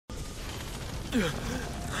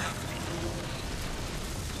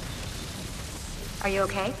Are you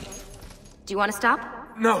okay? Do you want to stop?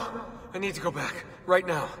 No! I need to go back. Right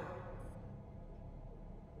now.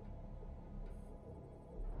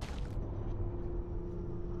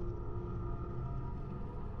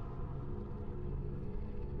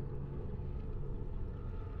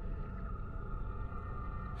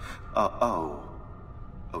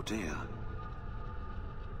 Oh dear.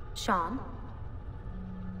 Sean?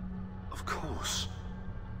 Of course.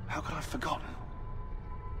 How could I have forgotten?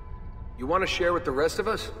 You want to share with the rest of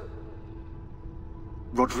us?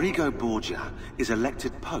 Rodrigo Borgia is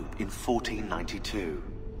elected Pope in 1492,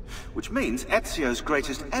 which means Ezio's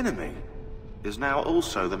greatest enemy is now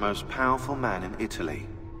also the most powerful man in Italy.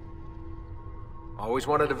 Always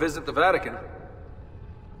wanted to visit the Vatican.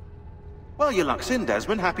 Well, your luck's in,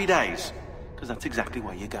 Desmond. Happy days. Because that's exactly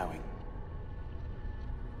where you're going.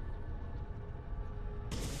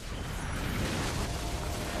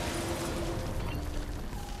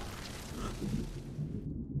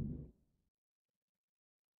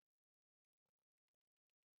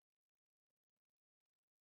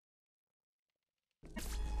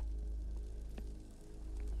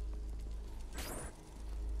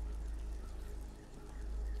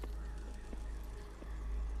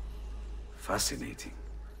 Fascinating.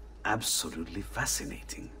 Absolutely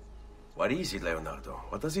fascinating. What is it, Leonardo?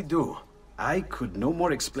 What does it do? I could no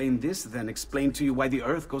more explain this than explain to you why the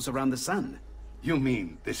Earth goes around the Sun. You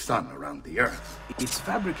mean the Sun around the Earth? It's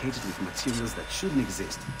fabricated with materials that shouldn't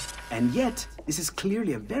exist. And yet, this is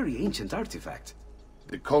clearly a very ancient artifact.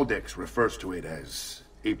 The Codex refers to it as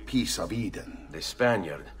a piece of Eden. The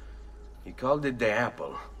Spaniard. He called it the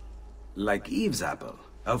apple. Like Eve's apple,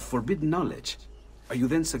 of forbidden knowledge. Are you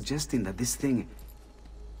then suggesting that this thing...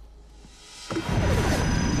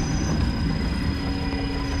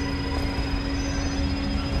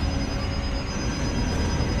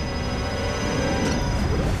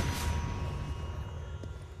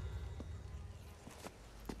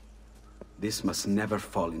 This must never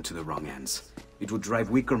fall into the wrong hands. It would drive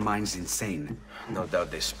weaker minds insane. No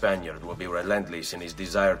doubt the Spaniard will be relentless in his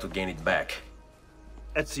desire to gain it back.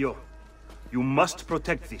 Ezio, you must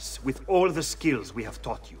protect this with all the skills we have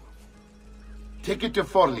taught you. Take it to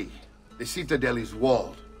Forli. The citadel is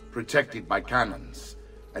walled, protected by cannons,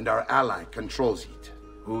 and our ally controls it.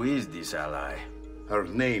 Who is this ally? Her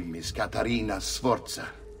name is Caterina Sforza.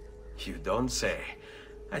 You don't say.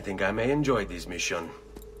 I think I may enjoy this mission.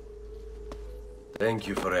 Thank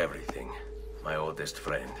you for everything, my oldest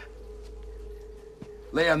friend.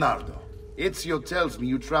 Leonardo, Ezio tells me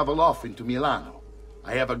you travel off into Milano.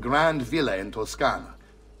 I have a grand villa in Toscana.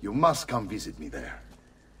 You must come visit me there.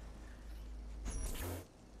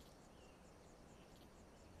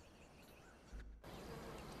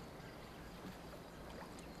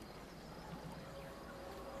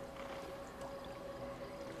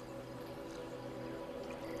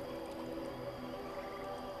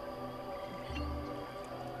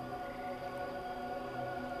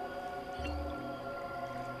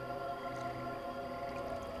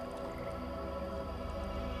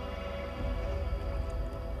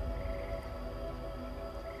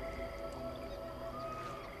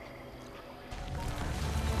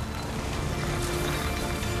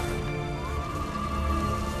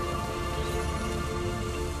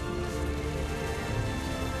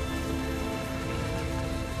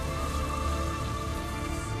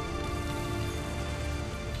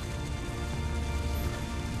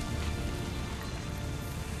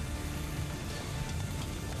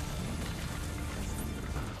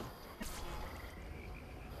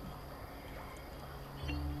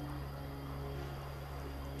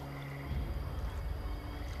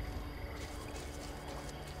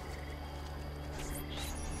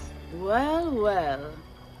 Well, well.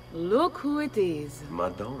 Look who it is.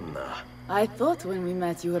 Madonna. I thought when we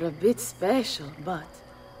met you were a bit special, but...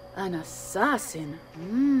 an assassin?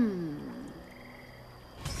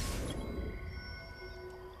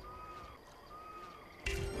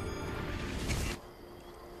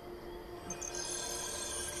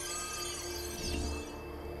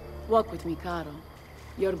 Walk with me, Caro.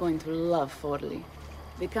 You're going to love Forli.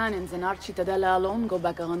 The cannons in our Cittadella alone go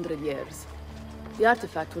back 100 years. The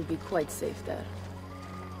artifact will be quite safe there.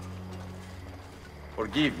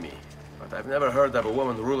 Forgive me, but I've never heard of a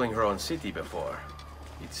woman ruling her own city before.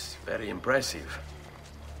 It's very impressive.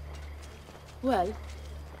 Well,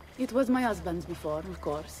 it was my husband's before, of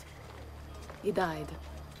course. He died.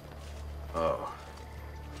 Oh.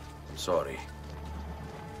 I'm sorry.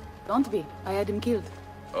 Don't be. I had him killed.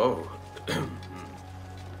 Oh.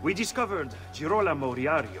 We discovered Girolamo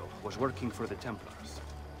Riario was working for the Templars.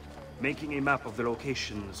 Making a map of the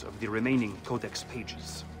locations of the remaining Codex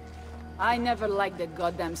pages. I never liked that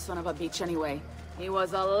goddamn son of a bitch anyway. He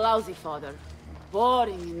was a lousy father.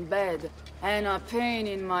 Boring in bed, and a pain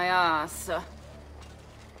in my ass.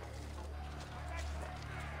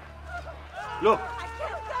 Look!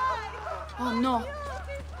 Oh no.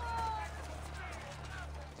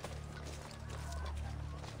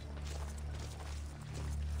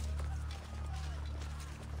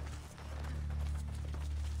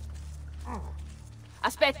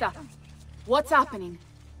 Aspetta! What's happening?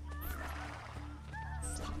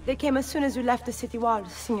 They came as soon as you left the city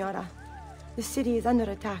walls, Signora. The city is under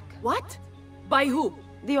attack. What? By who?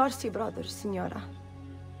 The Orsi brothers, Signora.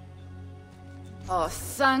 Oh,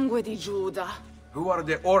 sangue di Giuda. Who are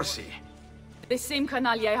the Orsi? The same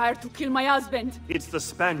canaglia I hired to kill my husband. It's the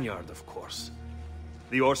Spaniard, of course.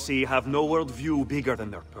 The Orsi have no worldview bigger than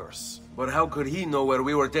their purse. But how could he know where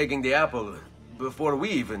we were taking the apple before we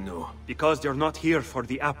even knew? Because they're not here for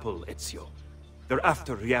the apple, Ezio. They're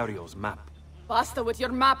after Riario's map. Basta with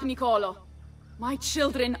your map, Nicolo. My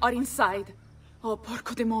children are inside. Oh,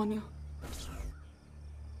 porco demonio.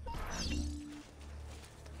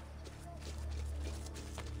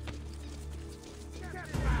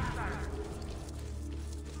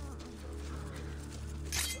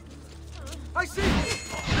 I see!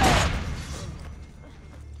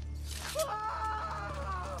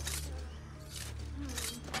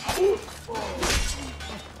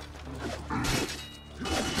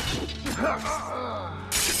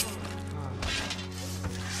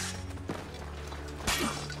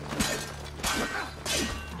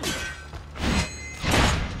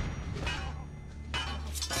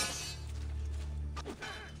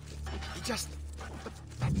 Just...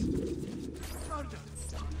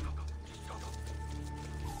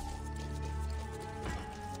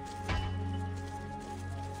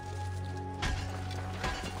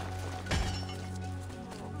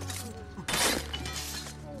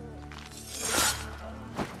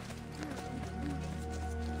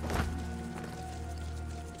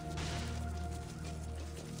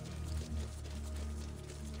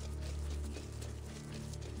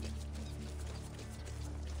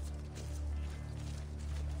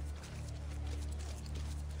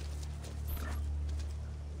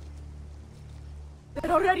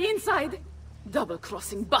 They're already inside!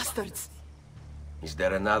 Double-crossing bastards! Is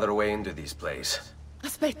there another way into this place?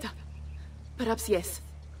 Aspetta. Perhaps yes.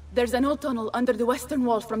 There's an old tunnel under the western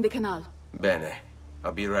wall from the canal. Bene.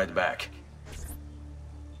 I'll be right back.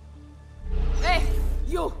 Hey,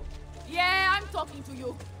 you! Yeah, I'm talking to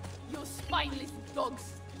you. You spineless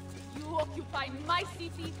dogs. You occupy my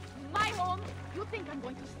city, my home. You think I'm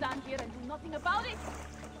going to stand here and do nothing about it?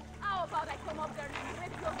 How about I come up there and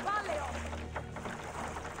rip your valley off?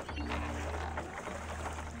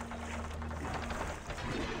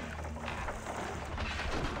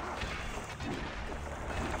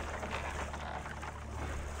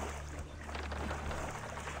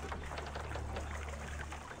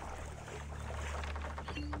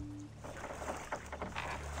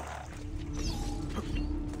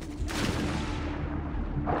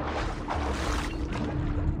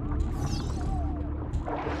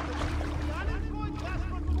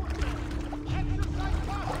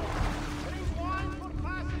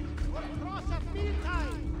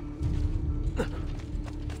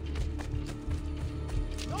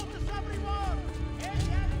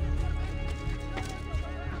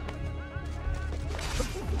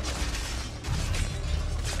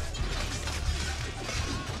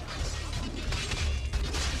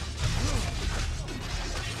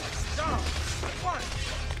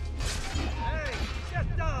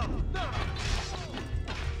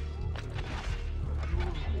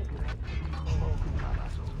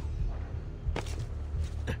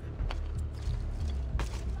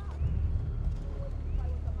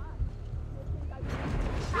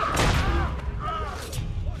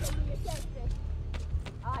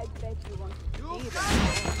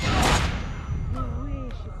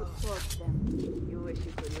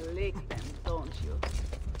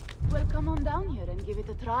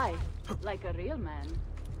 Try, like a real man.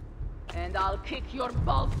 And I'll kick your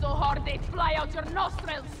balls so hard they'd fly out your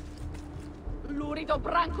nostrils! Lurido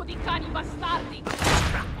branco di cani bastardi!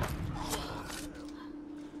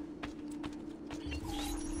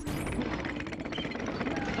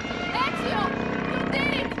 Ezio! You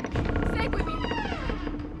did it! Seguimi!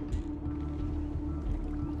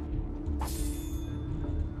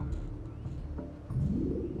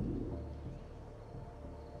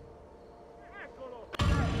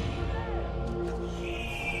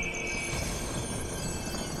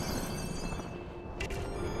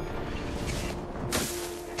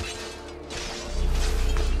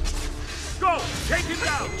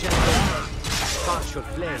 gentle. Partial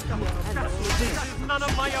flame. That's none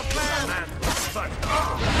of my affair, man.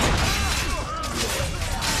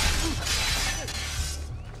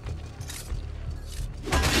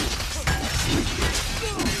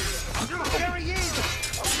 There he is!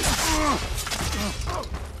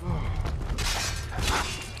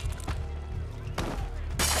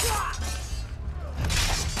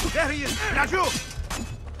 There he is! Raju!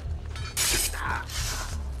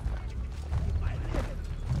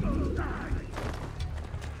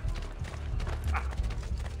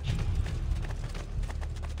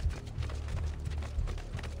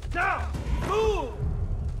 Now! Move!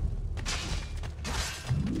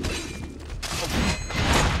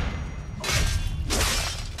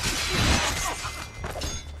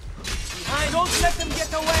 Don't let them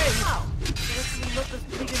get away! He's not as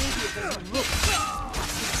big an idiot as he looks.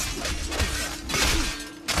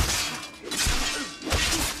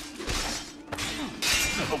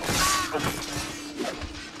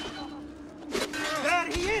 There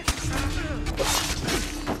he is!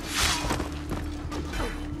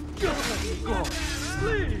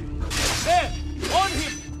 Please! There! On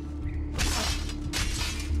him!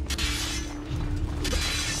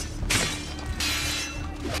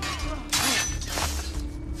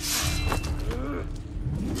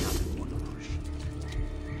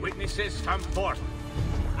 Witnesses come forth.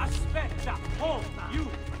 Aspetta! Hold! You!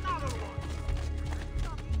 Another one!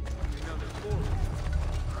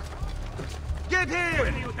 Get here!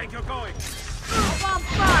 Where do you think you're going? I'm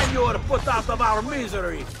fine, you are put out of our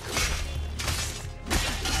misery.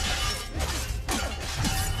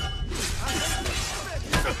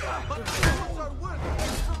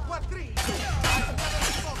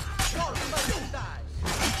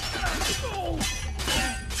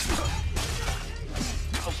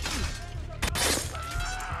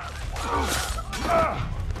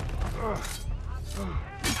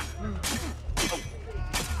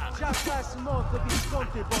 Just last month, the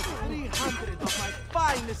Visconti bought 300 of my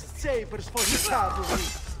finest sabers for his cavalry.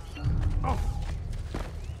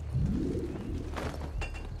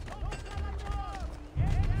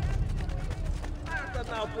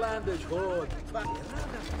 Now planned is good.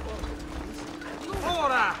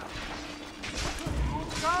 Ora!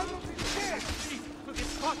 To get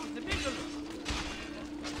caught in the middle.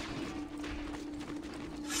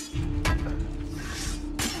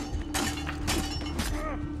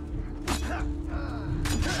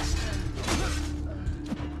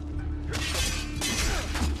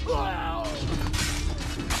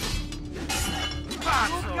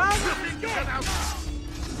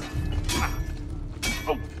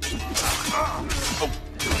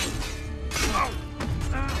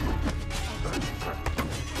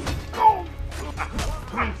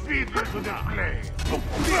 Figlio to display.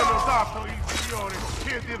 Vi hanno dato il signore,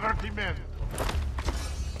 che divertimento.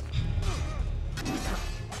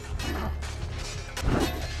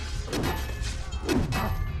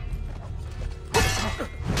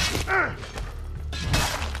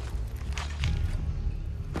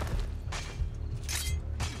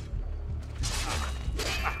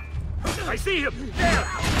 I see him! There!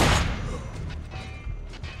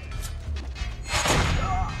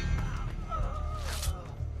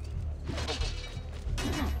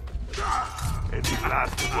 Any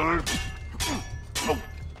last words?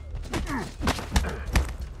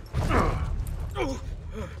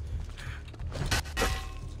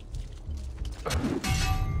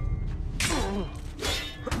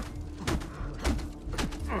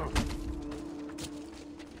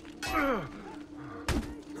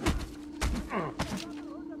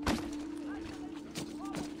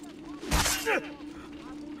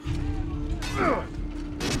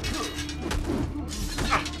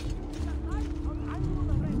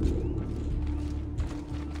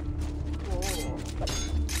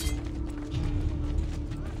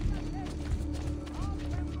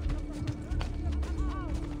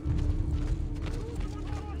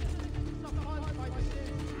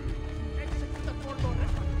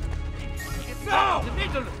 No! The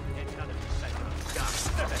middle!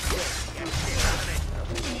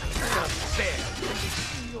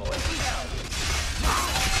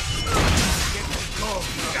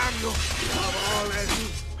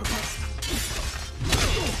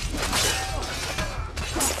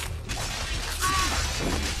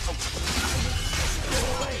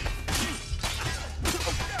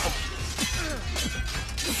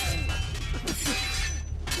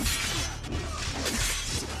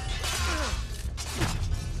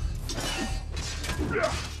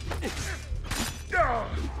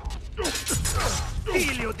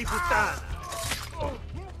 Figlio di puttana!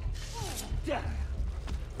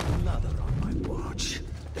 Another on my watch.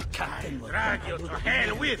 The cat. drag you to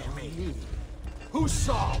hell with me! Who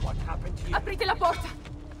saw what happened here? Aprite la porta!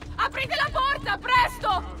 Aprite la porta,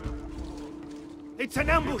 presto! It's an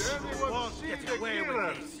ambush! Get away with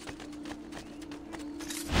this!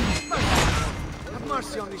 Have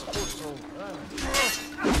mercy on this poor soul.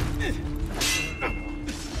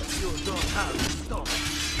 You don't have to stop.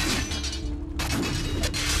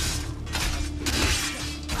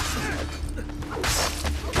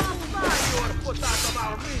 You are put out of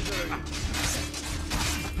our misery.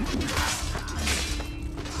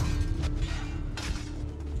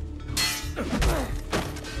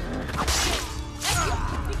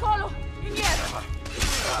 Nicolo, indietro!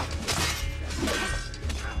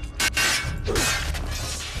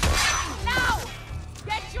 Now!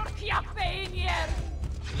 Get your chiappe in here!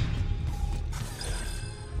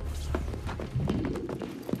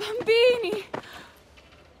 Bambini!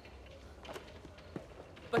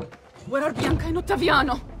 But where are Bianca and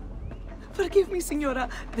Ottaviano? Forgive me, Signora.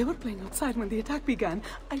 They were playing outside when the attack began.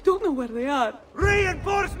 I don't know where they are.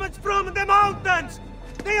 Reinforcements from the mountains!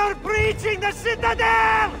 They are breaching the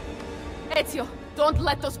citadel! Ezio, don't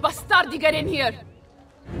let those bastardi get in here!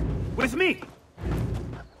 With me!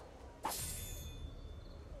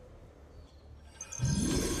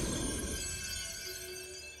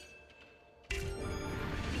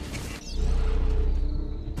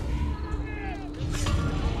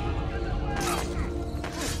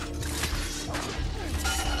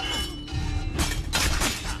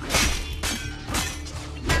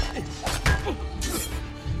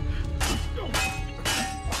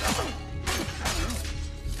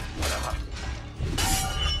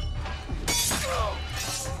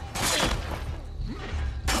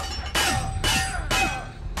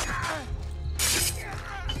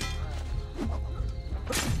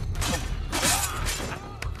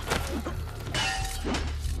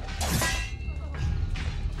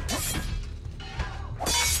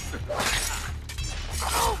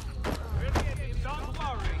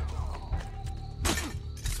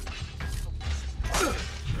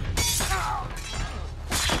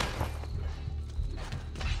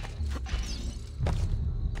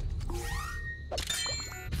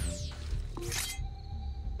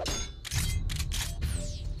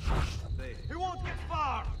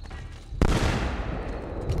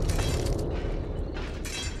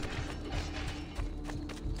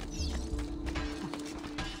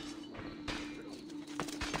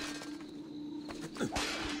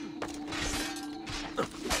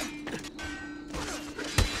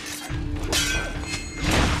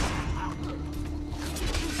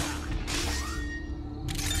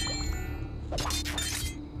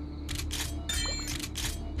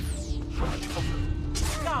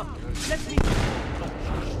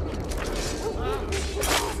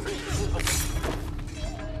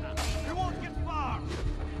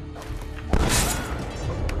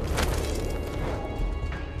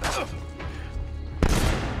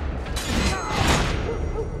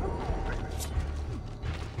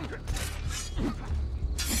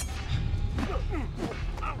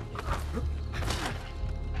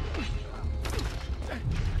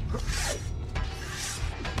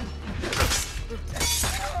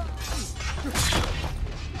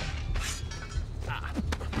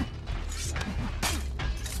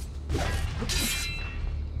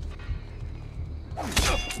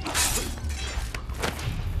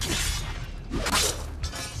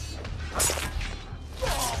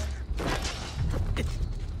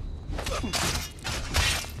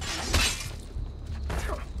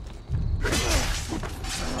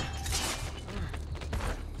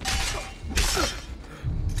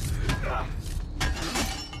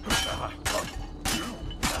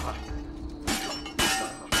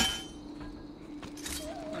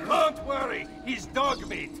 Dog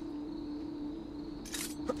meat!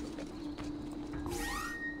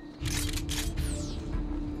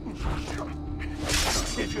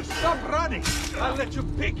 If you stop running, I'll let you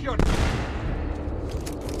pick your...